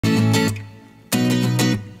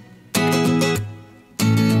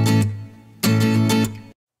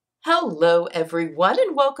Hello everyone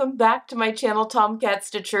and welcome back to my channel Tomcat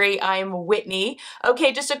Stitchery. I'm Whitney.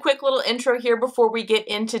 Okay, just a quick little intro here before we get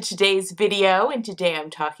into today's video, and today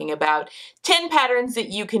I'm talking about 10 patterns that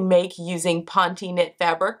you can make using Ponte Knit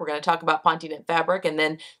fabric. We're going to talk about Ponte Knit fabric and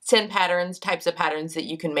then 10 types of patterns that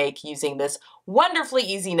you can make using this wonderfully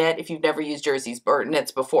easy knit if you've never used jerseys or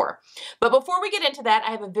knits before. But before we get into that,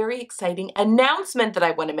 I have a very exciting announcement that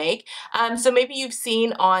I want to make. So maybe you've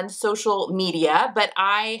seen on social media, but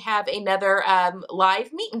I have another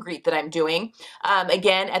live meet and greet that I'm doing,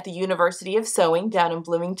 again at the University of Sewing down in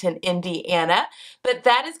Bloomington, Indiana. But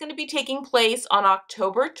that is going to be taking place on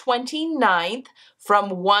October 29th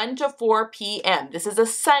from 1 to 4 p.m. This is a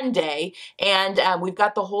Sunday, and we've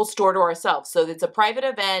got the whole store to ourselves. So it's a private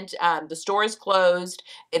event. The store is closed.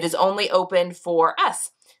 It is only open for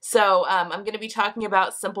us. So I'm going to be talking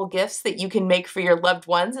about simple gifts that you can make for your loved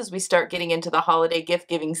ones as we start getting into the holiday gift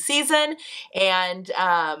giving season, and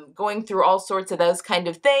going through all sorts of those kind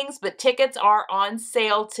of things. But tickets are on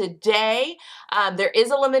sale today. There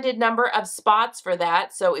is a limited number of spots for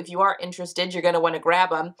that, so if you are interested, you're going to want to grab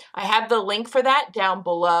them. I have the link for that down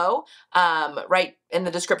below, right in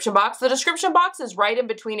the description box. The description box is right in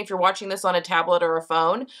between, if you're watching this on a tablet or a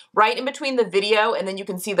phone, right in between the video, and then you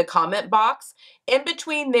can see the comment box. In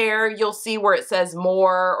between there, you'll see where it says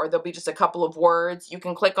more, or there'll be just a couple of words. You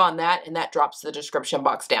can click on that, and that drops the description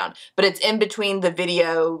box down. But it's in between the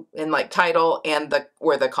video and like title and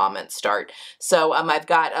where the comments start. So I've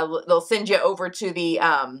got they'll send you over to the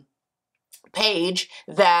page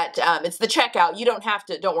that it's the checkout. You don't have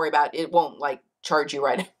to. Don't worry about it. It won't like charge you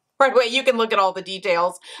right away. You can look at all the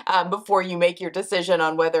details before you make your decision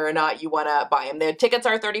on whether or not you want to buy them. The tickets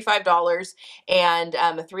are $35, and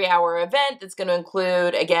a 3-hour event that's going to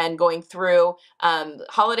include, again, going through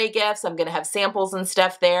holiday gifts. I'm going to have samples and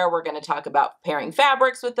stuff there. We're going to talk about pairing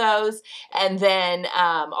fabrics with those, and then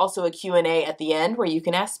also a Q&A at the end where you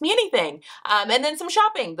can ask me anything. And then some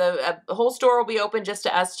shopping. The whole store will be open just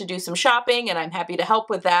to us to do some shopping, and I'm happy to help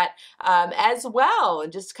with that as well,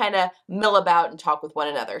 and just kind of mill about and talk with one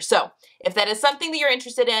another. So if that is something that you're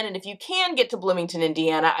interested in, and if you can get to Bloomington,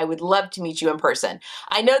 Indiana, I would love to meet you in person.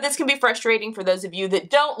 I know this can be frustrating for those of you that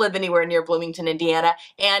don't live anywhere near Bloomington, Indiana,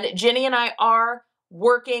 and Jenny and I are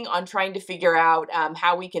working on trying to figure out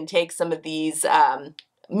how we can take some of these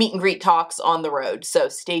meet and greet talks on the road. So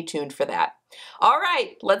stay tuned for that. All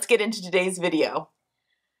right, let's get into today's video.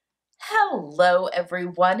 Hello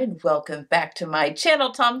everyone and welcome back to my channel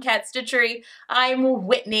Tomcat Stitchery. I'm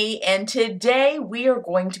Whitney, and today we are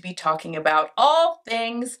going to be talking about all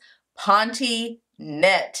things Ponte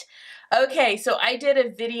Knit. Okay, so I did a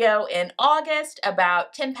video in August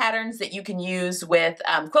about 10 patterns that you can use with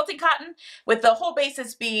quilting cotton, with the whole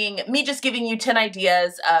basis being me just giving you 10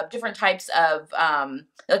 ideas of different types of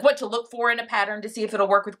like what to look for in a pattern to see if it'll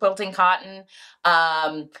work with quilting cotton.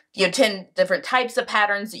 10 different types of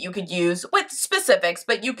patterns that you could use with specifics,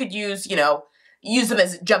 but you could use, use them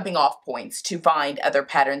as jumping off points to find other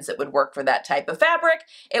patterns that would work for that type of fabric.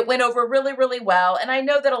 It went over really, really well, and I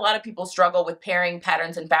know that a lot of people struggle with pairing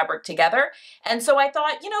patterns and fabric together, and so I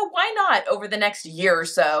thought, why not over the next year or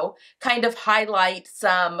so kind of highlight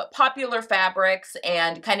some popular fabrics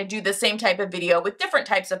and kind of do the same type of video with different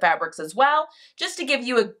types of fabrics as well, just to give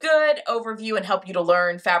you a good overview and help you to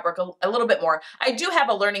learn fabric a little bit more. I do have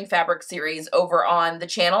a learning fabric series over on the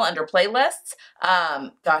channel under playlists.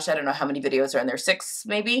 Gosh, I don't know how many videos are in there. 6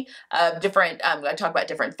 maybe, different, I talk about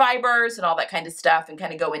different fibers and all that kind of stuff and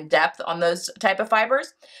kind of go in depth on those type of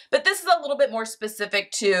fibers. But this is a little bit more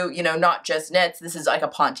specific to, not just knits. This is like a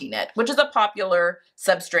Ponte knit, which is a popular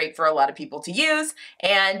substrate for a lot of people to use.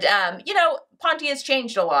 And, Ponte has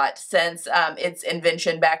changed a lot since its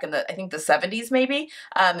invention back in I think the 70s maybe.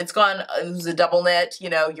 It was a double knit,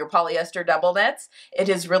 your polyester double knits. It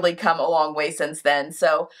has really come a long way since then.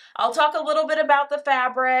 So I'll talk a little bit about the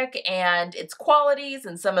fabric and its qualities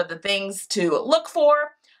and some of the things to look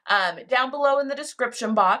for. Down below in the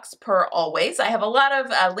description box, per always, I have a lot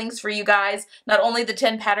of links for you guys, not only the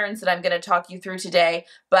 10 patterns that I'm going to talk you through today,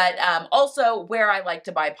 but also where I like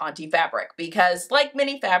to buy Ponte fabric, because like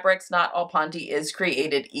many fabrics, not all Ponte is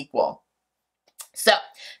created equal. So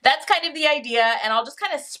that's kind of the idea, and I'll just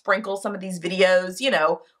kind of sprinkle some of these videos,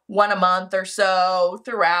 one a month or so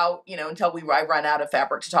throughout, until I run out of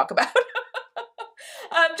fabric to talk about.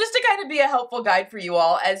 Just to kind of be a helpful guide for you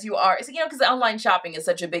all as you are, because online shopping is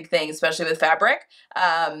such a big thing, especially with fabric.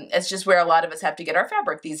 It's just where a lot of us have to get our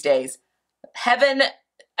fabric these days.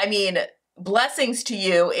 blessings to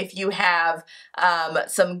you if you have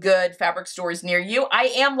some good fabric stores near you. I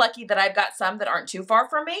am lucky that I've got some that aren't too far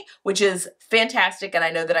from me, which is fantastic, and I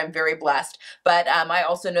know that I'm very blessed. But I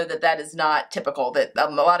also know that that is not typical, that a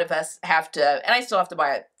lot of us have to, and I still have to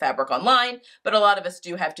buy fabric online, but a lot of us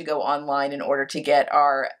do have to go online in order to get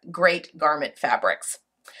our great garment fabrics.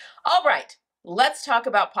 All right, let's talk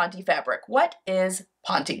about Ponte fabric. What is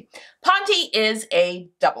Ponte? Ponte is a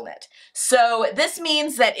double knit. So this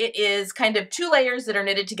means that it is kind of two layers that are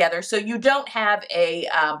knitted together. So you don't have a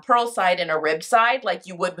purl side and a ribbed side like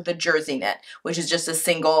you would with a jersey knit, which is just a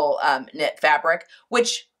single knit fabric,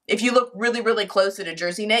 which if you look really, really close at a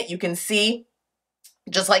jersey knit, you can see,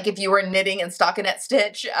 just like if you were knitting and stockinette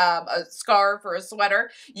stitch a scarf or a sweater,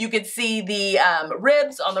 you could see the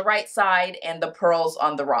ribs on the right side and the purls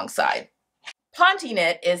on the wrong side. Ponte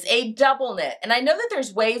knit is a double knit. And I know that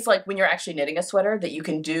there's ways, like when you're actually knitting a sweater, that you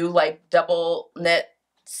can do like double knit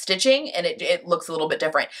stitching and it looks a little bit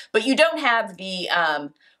different. But you don't have the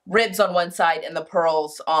ribs on one side and the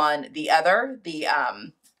purls on the other, the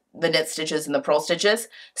knit stitches and the purl stitches.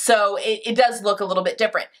 So it does look a little bit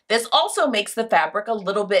different. This also makes the fabric a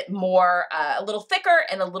little bit more, a little thicker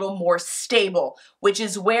and a little more stable, which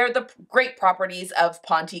is where the great properties of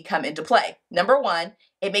Ponte come into play. Number one,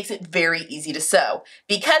 it makes it very easy to sew.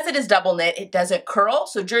 Because it is double knit, it doesn't curl.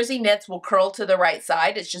 So jersey knits will curl to the right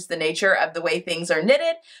side. It's just the nature of the way things are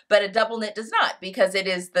knitted, but a double knit does not because it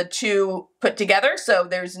is the two put together. So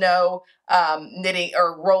there's no knitting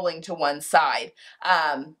or rolling to one side.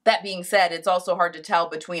 That being said, it's also hard to tell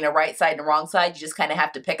between a right side and a wrong side. You just kind of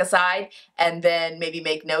have to pick a side and then maybe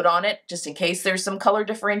make note on it just in case there's some color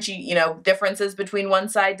differences between one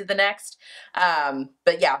side to the next.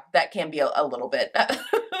 But yeah, that can be a little bit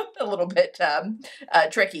a little bit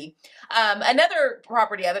tricky. Another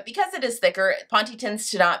property of it, because it is thicker, Ponte tends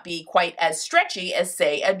to not be quite as stretchy as,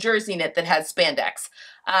 say, a jersey knit that has spandex.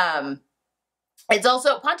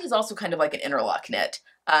 Ponte is also kind of like an interlock knit.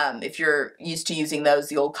 If you're used to using those,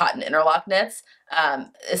 the old cotton interlock knits,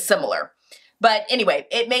 is similar. But anyway,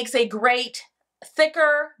 it makes a great,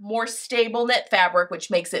 thicker, more stable knit fabric,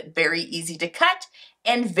 which makes it very easy to cut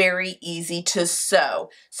and very easy to sew.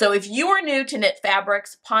 So if you are new to knit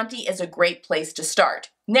fabrics, Ponte is a great place to start.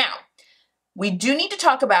 Now, we do need to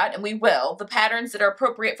talk about, and we will, the patterns that are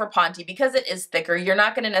appropriate for Ponte. Because it is thicker, you're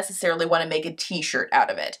not going to necessarily want to make a t-shirt out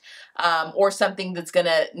of it, or something that's going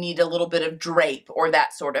to need a little bit of drape or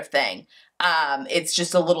that sort of thing. It's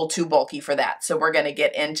just a little too bulky for that. So we're going to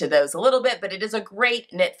get into those a little bit, but it is a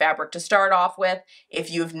great knit fabric to start off with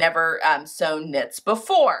if you've never sewn knits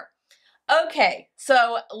before. Okay,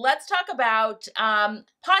 so let's talk about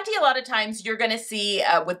Ponte. A lot of times you're going to see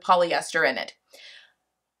with polyester in it.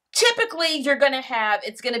 Typically,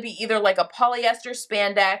 it's going to be either like a polyester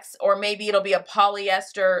spandex, or maybe it'll be a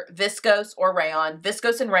polyester viscose or rayon.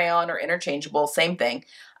 Viscose and rayon are interchangeable, same thing.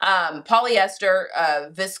 Polyester,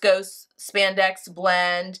 viscose, spandex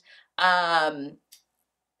blend. Yeah.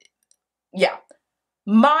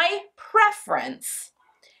 My preference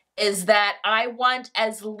is that I want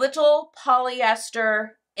as little polyester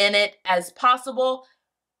in it as possible.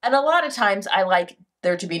 And a lot of times I like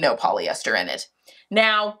there to be no polyester in it.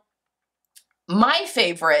 Now, my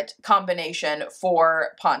favorite combination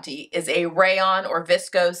for Ponte is a rayon or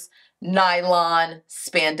viscose nylon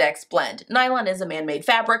spandex blend. Nylon is a man-made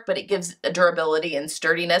fabric, but it gives a durability and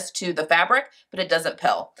sturdiness to the fabric, but it doesn't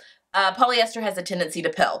pill. Polyester has a tendency to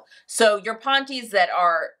pill. So your Pontes that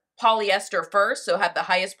are polyester first, so have the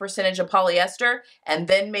highest percentage of polyester, and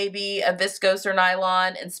then maybe a viscose or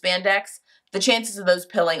nylon and spandex, the chances of those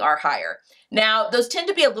pilling are higher. Now, those tend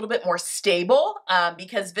to be a little bit more stable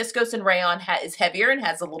because viscose and rayon is heavier and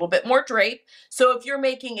has a little bit more drape. So if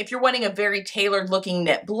you're wanting a very tailored looking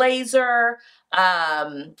knit blazer,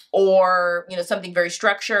 or something very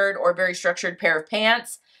structured, or a very structured pair of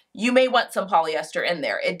pants, you may want some polyester in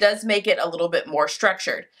there. It does make it a little bit more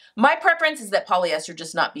structured. My preference is that polyester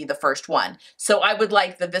just not be the first one. So I would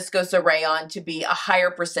like the viscose or rayon to be a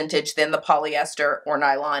higher percentage than the polyester or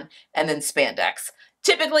nylon, and then spandex.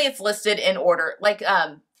 Typically it's listed in order, like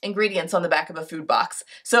ingredients on the back of a food box.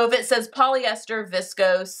 So if it says polyester,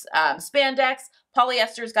 viscose, spandex,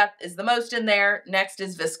 polyester is the most in there, next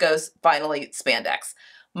is viscose, finally spandex.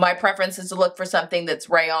 My preference is to look for something that's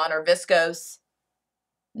rayon or viscose,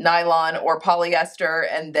 nylon or polyester,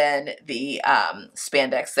 and then the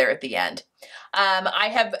spandex there at the end. I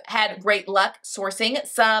have had great luck sourcing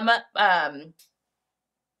some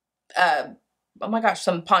oh my gosh,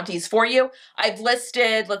 some Pontes for you. I've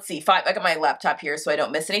listed, let's see, 5. I got my laptop here so I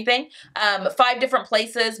don't miss anything. 5 different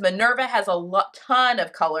places. Minerva has a ton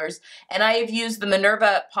of colors, and I have used the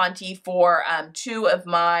Minerva Ponte for 2 of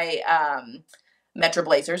my Metro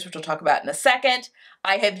Blazers, which we'll talk about in a second.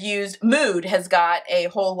 I have used, Mood has got a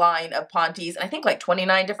whole line of Pontes, and I think like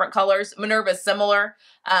 29 different colors. Minerva is similar.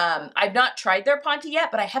 I've not tried their Ponte yet,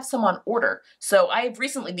 but I have some on order. So I've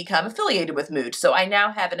recently become affiliated with Mood. So I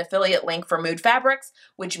now have an affiliate link for Mood Fabrics,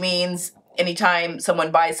 which means anytime someone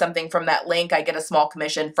buys something from that link, I get a small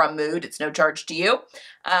commission from Mood. It's no charge to you.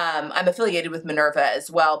 I'm affiliated with Minerva as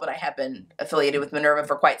well, but I have been affiliated with Minerva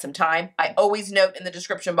for quite some time. I always note in the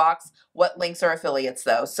description box what links are affiliates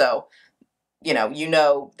though. So you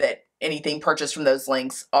know that anything purchased from those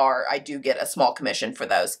links I do get a small commission for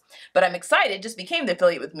those. But I'm excited, just became the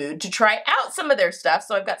affiliate with Mood, to try out some of their stuff.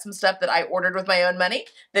 So I've got some stuff that I ordered with my own money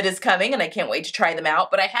that is coming, and I can't wait to try them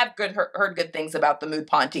out. But I have heard good things about the Mood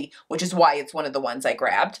Ponte, which is why it's one of the ones I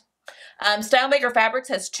grabbed. Style Maker Fabrics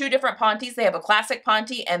has 2 different Pontes. They have a classic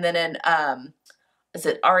Ponte and then an, is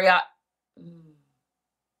it Ariata?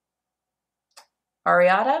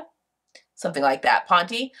 Something like that,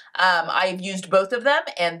 Ponte. I've used both of them,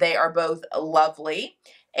 and they are both lovely.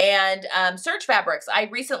 And Surge Fabrics, I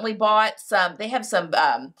recently bought some, they have some,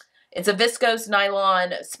 it's a viscose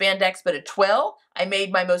nylon spandex, but a twill. I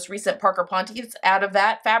made my most recent Parker Pontes out of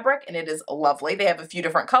that fabric, and it is lovely. They have a few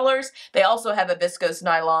different colors. They also have a viscose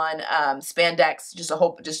nylon spandex,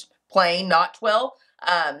 just plain, not twill,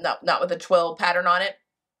 not with a twill pattern on it,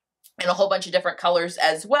 and a whole bunch of different colors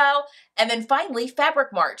as well. And then finally,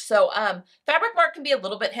 Fabric Mart. So Fabric Mart can be a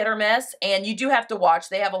little bit hit or miss, and you do have to watch.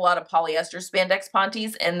 They have a lot of polyester spandex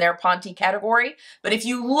Pontes in their Ponte category, but if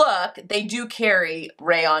you look, they do carry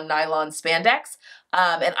rayon nylon spandex,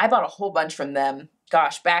 and I bought a whole bunch from them,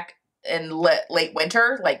 gosh, back in late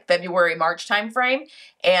winter, like February, March timeframe.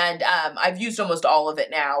 And I've used almost all of it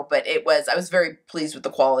now, but I was very pleased with the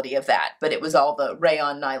quality of that, but it was all the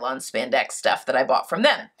rayon nylon spandex stuff that I bought from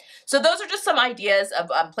them. So those are just some ideas of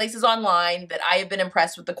places online that I have been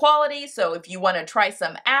impressed with the quality. So if you want to try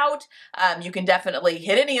some out, you can definitely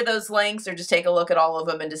hit any of those links or just take a look at all of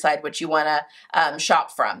them and decide what you want to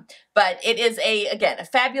shop from. But it is again, a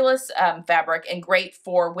fabulous fabric and great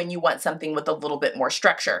for when you want something with a little bit more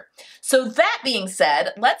structure. So that being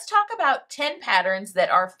said, let's talk about 10 patterns that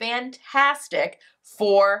are fantastic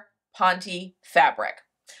for Ponte fabric.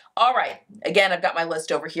 All right, again, I've got my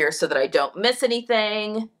list over here so that I don't miss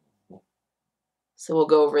anything. So we'll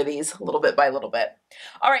go over these a little bit by little bit.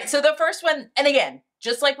 All right, so the first one, and again,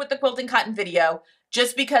 just like with the quilting cotton video,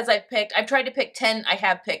 just because I've tried to pick 10, I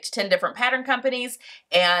have picked 10 different pattern companies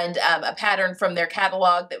and a pattern from their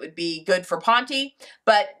catalog that would be good for Ponte,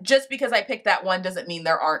 but just because I picked that one doesn't mean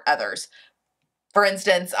there aren't others. For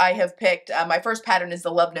instance, I have picked, my first pattern is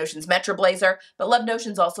the Love Notions Metro Blazer, but Love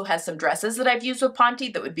Notions also has some dresses that I've used with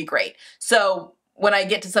Ponte that would be great. So when I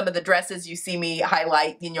get to some of the dresses you see me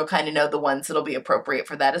highlight, then you'll kind of know the ones that'll be appropriate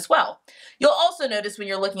for that as well. You'll also notice when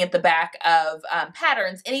you're looking at the back of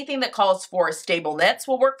patterns, anything that calls for stable knits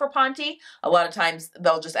will work for Ponte. A lot of times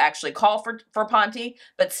they'll just actually call for Ponte,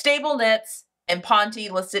 but stable knits and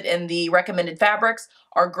Ponte listed in the recommended fabrics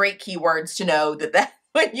are great keywords to know that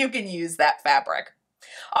when you can use that fabric.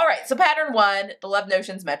 All right, so pattern 1, the Love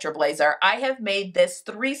Notions Metro Blazer. I have made this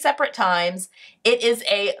 3 separate times. It is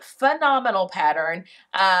a phenomenal pattern.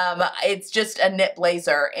 It's just a knit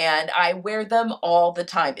blazer, and I wear them all the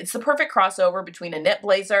time. It's the perfect crossover between a knit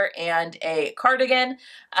blazer and a cardigan.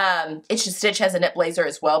 Itch to Stitch has a knit blazer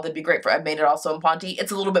as well. That'd be great for, I've made it also in Ponte.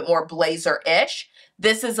 It's a little bit more blazer-ish.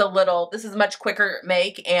 This is a much quicker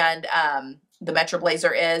make, and the Metro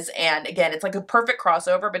Blazer is, and again, it's like a perfect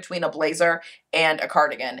crossover between a blazer and a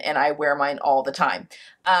cardigan, and I wear mine all the time.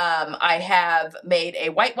 I have made a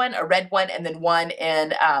white one, a red one, and then one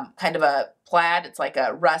in kind of a plaid. It's like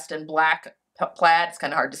a rust and black plaid. It's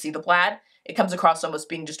kind of hard to see the plaid. It comes across almost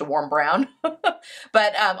being just a warm brown.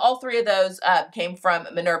 But all 3 of those came from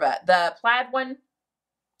Minerva. The plaid one,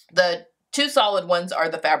 the 2 solid ones are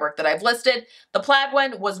the fabric that I've listed. The plaid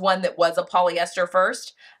one was one that was a polyester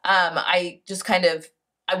first. I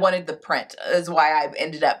wanted the print is why I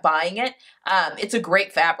ended up buying it. It's a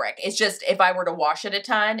great fabric. It's just, if I were to wash it a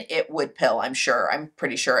ton, it would pill, I'm sure. I'm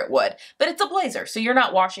pretty sure it would. But it's a blazer, so you're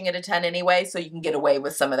not washing it a ton anyway, so you can get away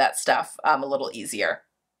with some of that stuff a little easier.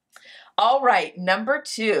 All right, number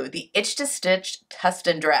 2, the Itch to Stitch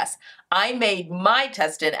Tustin dress. I made my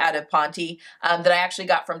Tustin out of Ponte that I actually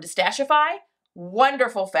got from Destashify,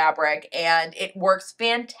 Wonderful fabric, and it works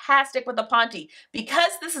fantastic with the Ponte.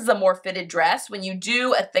 Because this is a more fitted dress, when you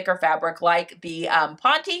do a thicker fabric like the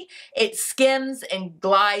Ponte, it skims and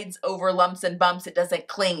glides over lumps and bumps. It doesn't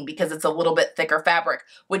cling because it's a little bit thicker fabric,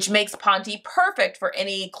 which makes Ponte perfect for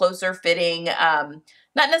any closer fitting, not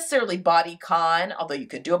necessarily bodycon, although you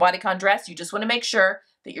could do a bodycon dress. You just want to make sure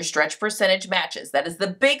that your stretch percentage matches. That is the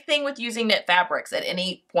big thing with using knit fabrics at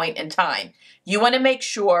any point in time. You want to make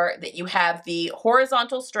sure that you have the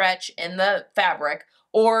horizontal stretch in the fabric,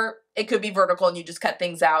 or it could be vertical and you just cut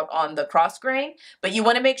things out on the cross grain, but you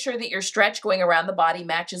want to make sure that your stretch going around the body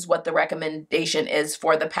matches what the recommendation is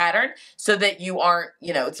for the pattern so that you aren't,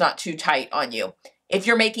 it's not too tight on you. If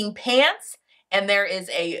you're making pants and there is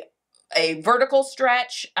a vertical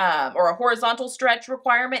stretch or a horizontal stretch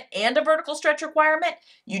requirement and a vertical stretch requirement,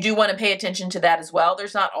 you do want to pay attention to that as well.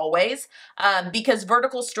 There's not always, because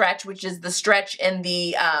vertical stretch, which is the stretch in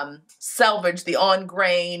the selvage, the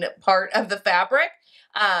on-grain part of the fabric,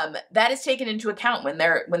 that is taken into account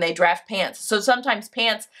when they draft pants. So sometimes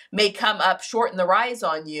pants may come up short in the rise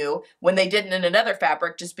on you when they didn't in another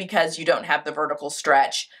fabric just because you don't have the vertical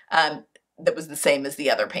stretch that was the same as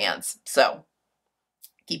the other pants. So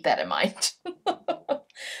keep that in mind.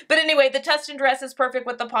 But anyway, the Tustin dress is perfect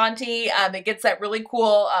with the Ponte. It gets that really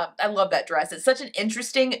cool, I love that dress. It's such an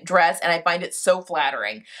interesting dress and I find it so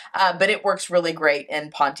flattering, but it works really great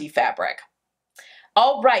in Ponte fabric.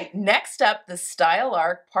 All right, next up, the Style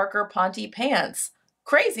Arc Parker Ponte pants.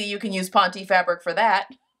 Crazy, you can use Ponte fabric for that.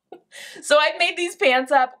 So I've made these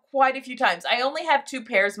pants up quite a few times. I only have 2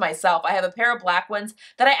 pairs myself. I have a pair of black ones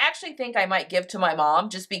that I actually think I might give to my mom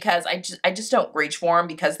just because I just don't reach for them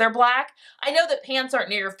because they're black. I know that pants aren't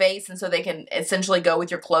near your face and so they can essentially go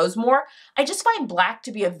with your clothes more. I just find black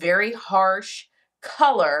to be a very harsh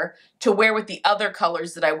color to wear with the other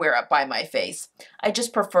colors that I wear up by my face. I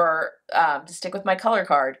just prefer to stick with my color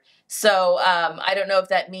card. So I don't know if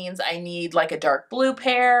that means I need like a dark blue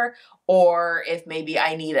pair or if maybe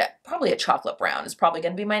I need probably a chocolate brown is probably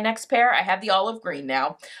going to be my next pair. I have the olive green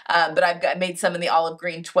now, but I made some in the olive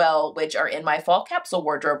green twill, which are in my fall capsule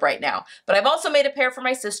wardrobe right now. But I've also made a pair for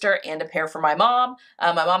my sister and a pair for my mom.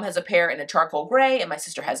 My mom has a pair in a charcoal gray and my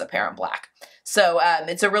sister has a pair in black. So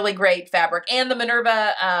it's a really great fabric. And the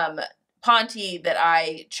Minerva Ponte that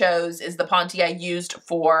I chose is the Ponte I used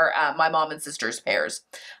for my mom and sister's pairs.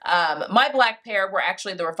 My black pair were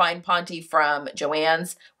actually the refined Ponte from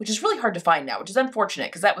Joann's, which is really hard to find now, which is unfortunate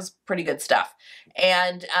because that was pretty good stuff.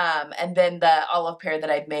 And then the olive pair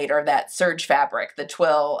that I've made are that serge fabric, the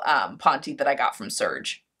twill Ponte that I got from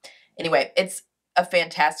Serge. Anyway, it's a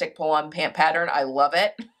fantastic pull-on pant pattern. I love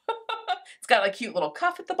it. It's got a cute little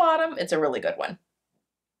cuff at the bottom. It's a really good one.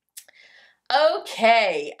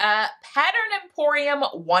 Okay, Pattern Emporium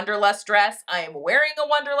Wanderlust dress. I am wearing a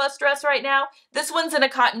Wanderlust dress right now. This one's in a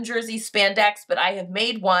cotton jersey spandex, but I have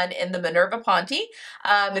made one in the Minerva Ponte.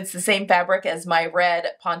 It's the same fabric as my red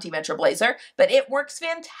Ponte Metro Blazer, but it works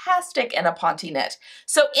fantastic in a Ponte knit.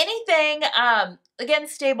 So anything, again,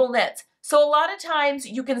 stable knits. So a lot of times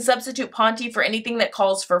you can substitute Ponte for anything that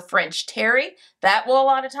calls for French terry. That will a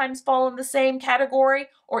lot of times fall in the same category,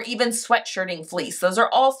 or even sweatshirting fleece. Those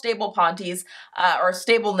are all stable Pontes or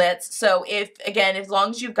stable knits. So as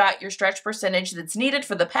long as you've got your stretch percentage that's needed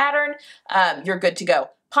for the pattern, you're good to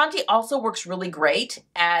go. Ponte also works really great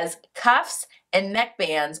as cuffs and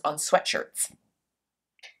neckbands on sweatshirts.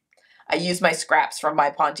 I use my scraps from my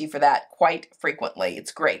Ponte for that quite frequently.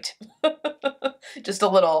 It's great. Just a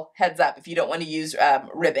little heads up if you don't want to use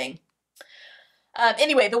ribbing.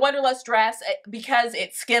 Anyway, the Wanderlust dress, because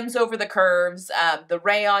it skims over the curves, the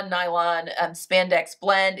rayon nylon spandex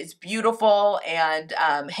blend is beautiful and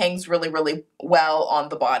hangs really, really well on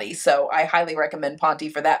the body. So I highly recommend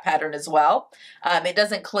Ponte for that pattern as well. It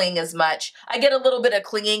doesn't cling as much. I get a little bit of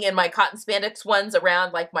clinging in my cotton spandex ones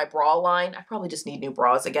around like my bra line. I probably just need new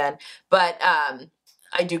bras again, but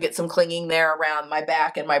I do get some clinging there around my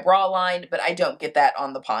back and my bra line, but I don't get that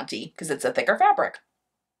on the Ponte because it's a thicker fabric.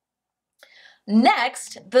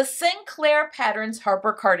 Next, the Sinclair Patterns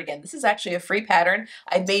Harper Cardigan. This is actually a free pattern.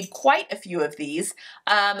 I've made quite a few of these.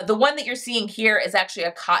 The one that you're seeing here is actually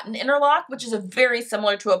a cotton interlock, which is very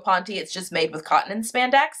similar to a Ponte. It's just made with cotton and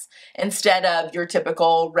spandex instead of your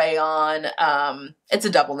typical rayon. It's a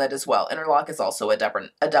double knit as well. Interlock is also a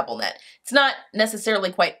double knit. It's not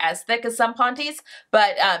necessarily quite as thick as some Pontes,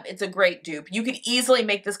 but it's a great dupe. You could easily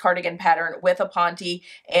make this cardigan pattern with a Ponte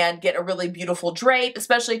and get a really beautiful drape,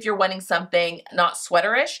 especially if you're wanting something not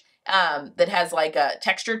sweaterish, that has like a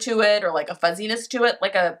texture to it or like a fuzziness to it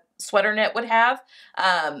like a sweater knit would have.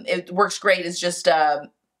 It works great as just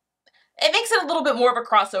it makes it a little bit more of a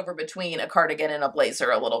crossover between a cardigan and a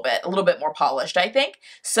blazer a little bit more polished, I think.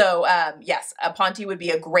 So yes, a Ponte would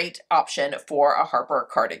be a great option for a Harper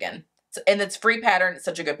cardigan. And it's free pattern. It's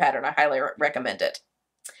such a good pattern. I highly recommend it.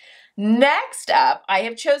 Next up, I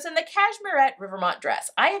have chosen the Cashmerette Rivermont dress.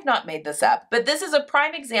 I have not made this up, but this is a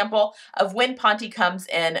prime example of when Ponte comes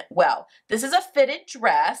in well. This is a fitted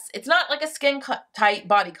dress. It's not like a skin-tight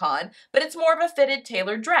bodycon, but it's more of a fitted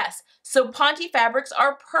tailored dress. So Ponte fabrics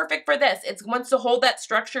are perfect for this. It wants to hold that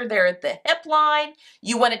structure there at the hip line.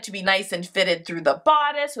 You want it to be nice and fitted through the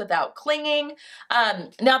bodice without clinging.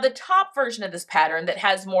 Now the top version of this pattern that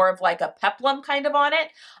has more of like a peplum kind of on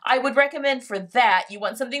it, I would recommend for that, you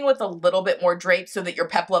want something with a little bit more drape so that your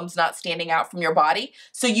peplum's not standing out from your body.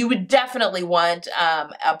 So you would definitely want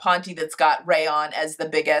a Ponte that's got rayon as the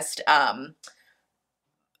biggest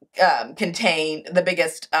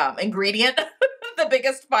ingredient, the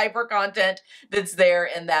biggest fiber content that's there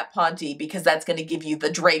in that Ponte, because that's going to give you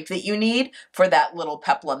the drape that you need for that little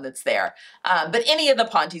peplum that's there. But any of the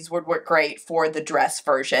Pontes would work great for the dress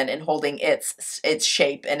version and holding its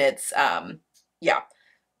shape and its yeah,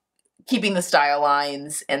 keeping the style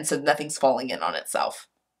lines, and so nothing's falling in on itself.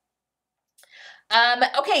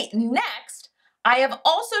 Okay, next, I have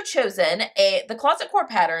also chosen the Closet Core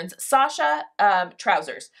Patterns Sasha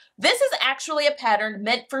trousers. This is actually a pattern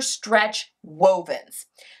meant for stretch wovens.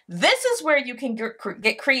 This is where you can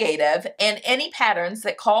get creative, and any patterns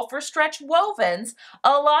that call for stretch wovens,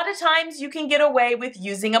 a lot of times you can get away with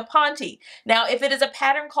using a Ponte. Now, if it is a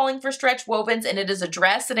pattern calling for stretch wovens and it is a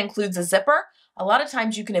dress that includes a zipper, a lot of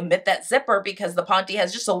times you can omit that zipper because the Ponte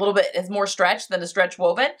has just a little bit, is more stretch than a stretch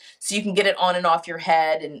woven, so you can get it on and off your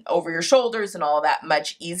head and over your shoulders and all of that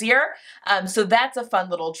much easier. So that's a fun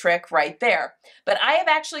little trick right there. But I have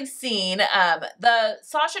actually seen the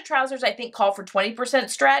Sasha trousers, I think, call for 20%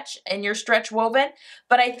 stretch in your stretch woven,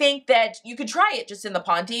 but I think that you could try it just in the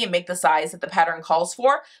Ponte and make the size that the pattern calls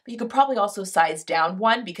for, but you could probably also size down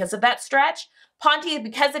one because of that stretch. Ponte,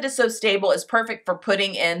 because it is so stable, is perfect for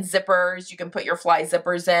putting in zippers. You can put your fly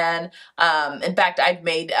zippers in. In fact, I've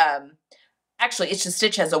made, actually, Itch to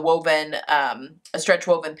Stitch has a woven, a stretch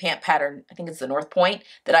woven pant pattern. I think it's the North Point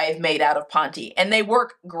that I have made out of Ponte, and they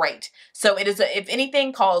work great. So it is, if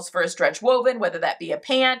anything calls for a stretch woven, whether that be a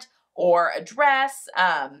pant or a dress,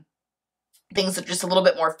 things that are just a little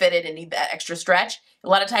bit more fitted and need that extra stretch, a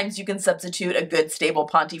lot of times you can substitute a good stable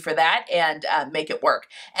Ponte for that and make it work.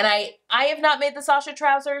 And I have not made the Sasha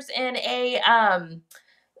trousers in a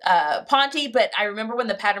Ponte, but I remember when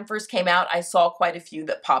the pattern first came out, I saw quite a few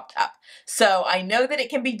that popped up. So I know that it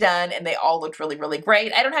can be done, and they all looked really, really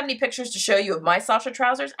great. I don't have any pictures to show you of my Sasha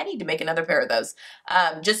trousers. I need to make another pair of those,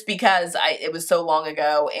 just because it was so long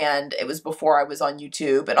ago, and it was before I was on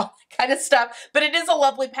YouTube and all that kind of stuff. But it is a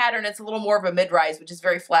lovely pattern. It's a little more of a mid-rise, which is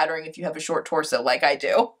very flattering if you have a short torso like I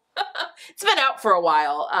do. It's been out for a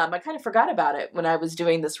while. I kind of forgot about it when I was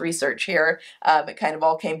doing this research here. It kind of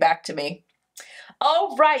all came back to me.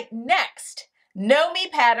 All right, next, Know Me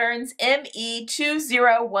Patterns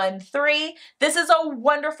ME2013. This is a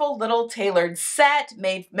wonderful little tailored set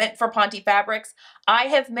meant for Ponte fabrics. I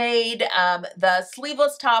have made the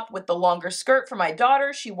sleeveless top with the longer skirt for my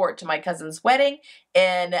daughter. She wore it to my cousin's wedding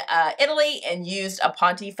in Italy and used a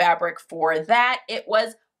Ponte fabric for that. It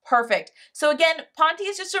was perfect. So again, Ponte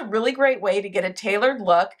is just a really great way to get a tailored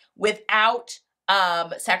look without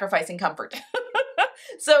sacrificing comfort.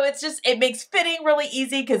 So it makes fitting really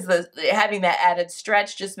easy because having that added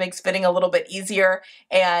stretch just makes fitting a little bit easier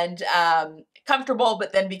and comfortable,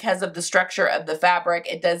 but then because of the structure of the fabric,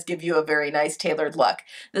 it does give you a very nice tailored look.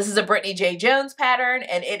 This is a Brittany J. Jones pattern,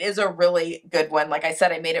 and it is a really good one. Like I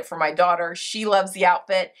said, I made it for my daughter. She loves the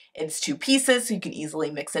outfit. It's 2 pieces, so you can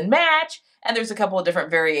easily mix and match. And there's a couple of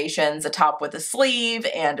different variations, a top with a sleeve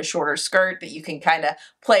and a shorter skirt that you can kind of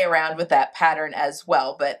play around with that pattern as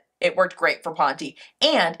well. But it worked great for Ponte,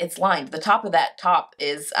 and it's lined. The top of that top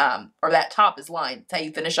is, or that top is lined. It's how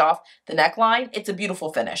you finish off the neckline. It's a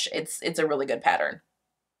beautiful finish. It's a really good pattern.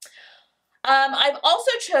 I've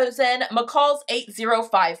also chosen McCall's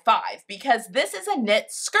 8055 because this is a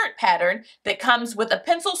knit skirt pattern that comes with a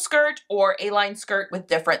pencil skirt or A-line skirt with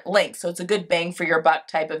different lengths. So it's a good bang for your buck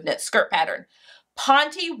type of knit skirt pattern.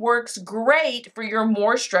 Ponte works great for your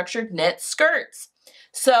more structured knit skirts.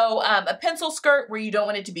 So a pencil skirt where you don't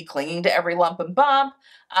want it to be clinging to every lump and bump,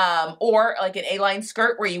 or like an A-line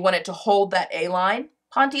skirt where you want it to hold that A-line.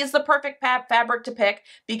 Ponte is the perfect fabric to pick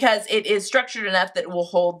because it is structured enough that it will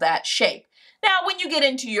hold that shape. Now, when you get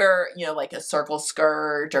into your, like a circle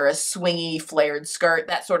skirt or a swingy flared skirt,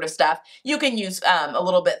 that sort of stuff, you can use a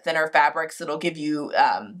little bit thinner fabrics that'll give you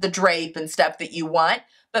the drape and stuff that you want.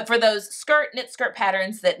 But for those knit skirt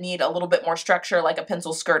patterns that need a little bit more structure, like a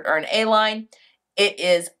pencil skirt or an A-line, it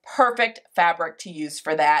is perfect fabric to use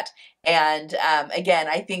for that. And again,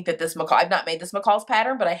 I think that this McCall, I've not made this McCall's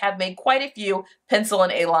pattern, but I have made quite a few pencil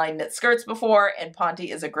and A-line knit skirts before, and Ponte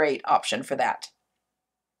is a great option for that.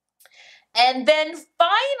 And then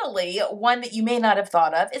finally, one that you may not have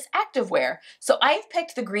thought of is activewear. So I've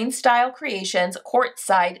picked the Green Style Creations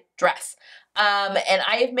courtside dress. And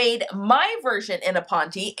I have made my version in a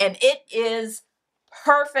Ponte, and it is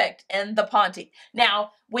perfect in the Ponte.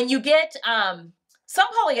 Now, when you get some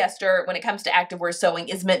polyester, when it comes to activewear sewing,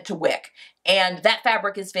 is meant to wick, and that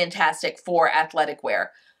fabric is fantastic for athletic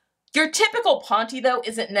wear. Your typical Ponte, though,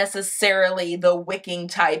 isn't necessarily the wicking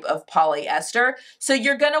type of polyester, so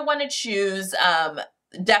you're going to want to choose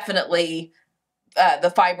definitely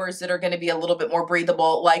the fibers that are going to be a little bit more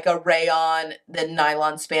breathable, like a rayon than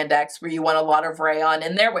nylon spandex, where you want a lot of rayon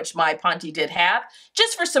in there, which my Ponte did have,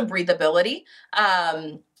 just for some breathability.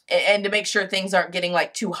 And to make sure things aren't getting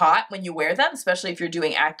like too hot when you wear them, especially if you're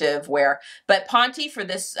doing active wear. But Ponte for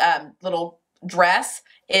this little dress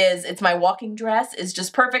it's my walking dress, is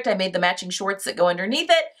just perfect. I made the matching shorts that go underneath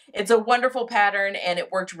it. It's a wonderful pattern, and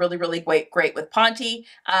it worked really, really great with Ponte.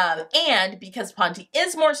 And because Ponte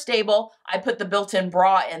is more stable, I put the built-in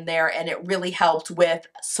bra in there, and it really helped with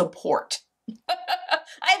support.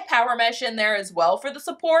 I have power mesh in there as well for the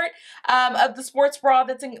support of the sports bra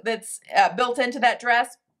that's built into that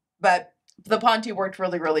dress. But the Ponte worked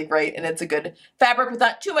really, really great, and it's a good fabric with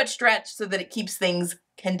not too much stretch so that it keeps things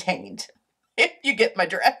contained. If you get my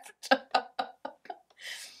drift. Anyway,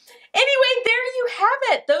 there you have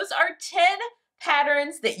it. Those are 10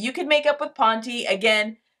 patterns that you can make up with Ponte.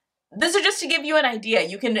 Again, these are just to give you an idea.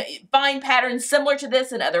 You can find patterns similar to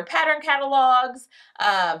this in other pattern catalogs.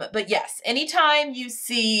 But yes, anytime you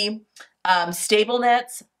see stable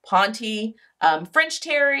knits, Ponte, French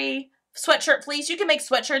terry, sweatshirt fleece, you can make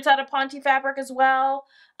sweatshirts out of Ponte fabric as well.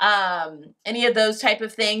 Any of those type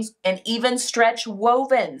of things, and even stretch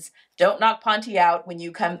wovens. Don't knock Ponte out when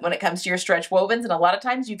it comes to your stretch wovens, and a lot of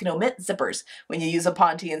times you can omit zippers when you use a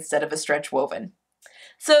Ponte instead of a stretch woven.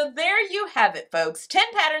 So there you have it, folks. 10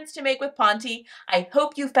 patterns to make with Ponte. I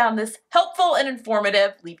hope you found this helpful and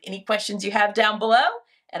informative. Leave any questions you have down below,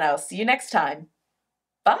 and I'll see you next time.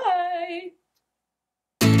 Bye!